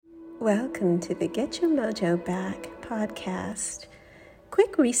Welcome to the Get Your Mojo Back podcast.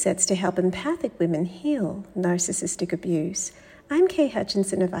 Quick resets to help empathic women heal narcissistic abuse. I'm Kay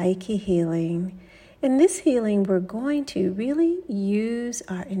Hutchinson of Aiki Healing. In this healing, we're going to really use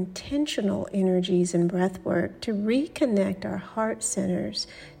our intentional energies and breath work to reconnect our heart centers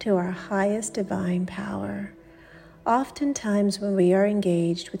to our highest divine power. Oftentimes when we are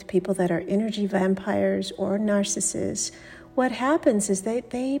engaged with people that are energy vampires or narcissists, what happens is that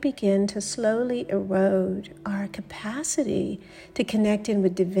they begin to slowly erode our capacity to connect in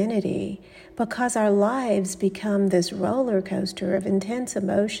with divinity because our lives become this roller coaster of intense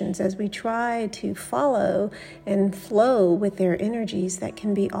emotions as we try to follow and flow with their energies that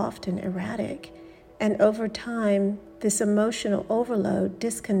can be often erratic. And over time, this emotional overload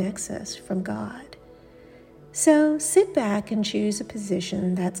disconnects us from God. So sit back and choose a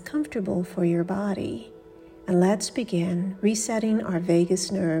position that's comfortable for your body. And let's begin resetting our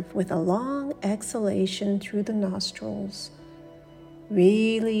vagus nerve with a long exhalation through the nostrils,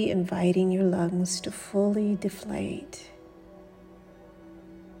 really inviting your lungs to fully deflate.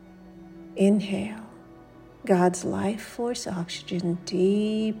 Inhale God's life force oxygen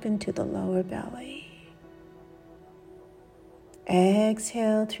deep into the lower belly.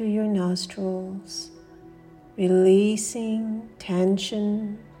 Exhale through your nostrils, releasing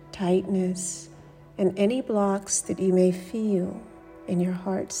tension, tightness, and any blocks that you may feel in your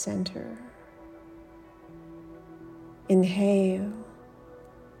heart center. Inhale,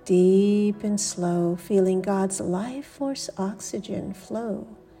 deep and slow, feeling God's life force oxygen flow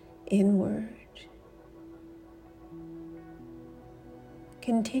inward.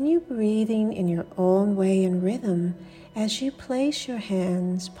 Continue breathing in your own way and rhythm as you place your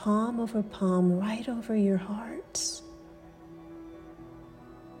hands palm over palm right over your hearts.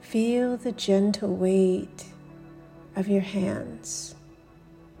 Feel the gentle weight of your hands.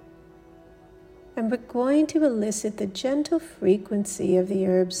 And we're going to elicit the gentle frequency of the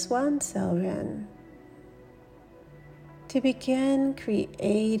herb swan cell wren to begin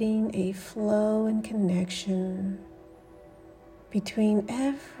creating a flow and connection between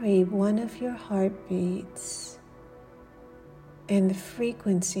every one of your heartbeats and the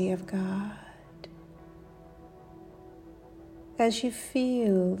frequency of God. As you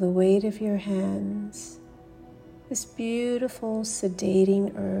feel the weight of your hands, this beautiful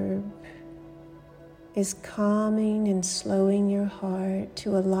sedating herb is calming and slowing your heart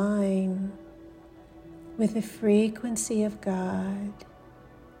to align with the frequency of God,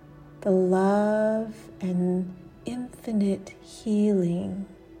 the love and infinite healing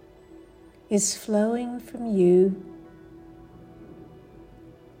is flowing from you,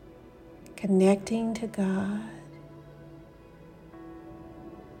 connecting to God,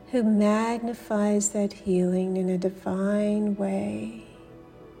 who magnifies that healing in a divine way.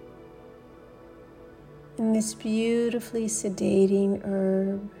 And this beautifully sedating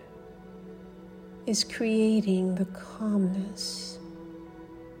herb is creating the calmness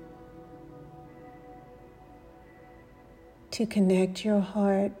to connect your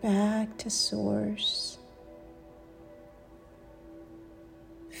heart back to Source.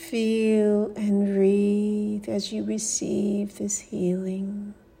 Feel and breathe as you receive this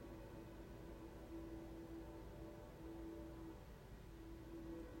healing.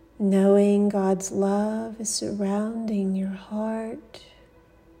 Knowing God's love is surrounding your heart,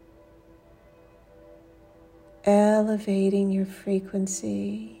 elevating your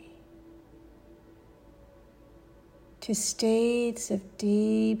frequency to states of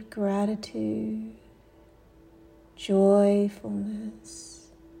deep gratitude,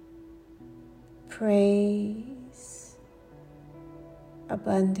 joyfulness, praise,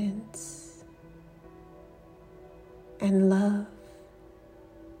 abundance, and love,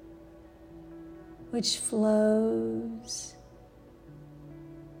 which flows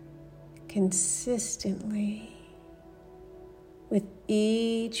consistently with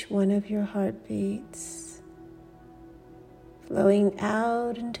each one of your heartbeats, flowing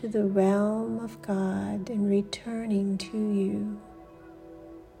out into the realm of God and returning to you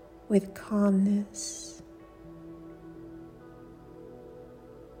with calmness.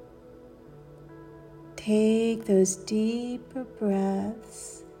 Take those deeper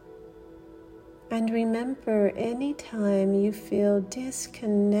breaths. And remember, anytime you feel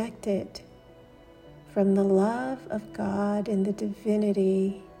disconnected from the love of God and the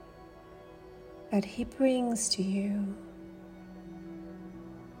divinity that He brings to you,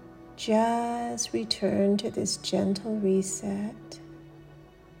 just return to this gentle reset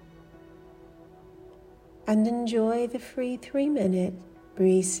and enjoy the free 3-minute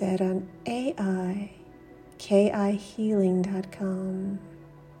reset on AIKIhealing.com.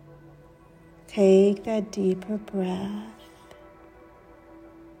 Take that deeper breath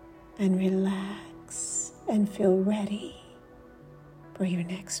and relax and feel ready for your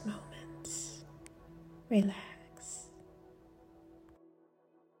next moments. Relax.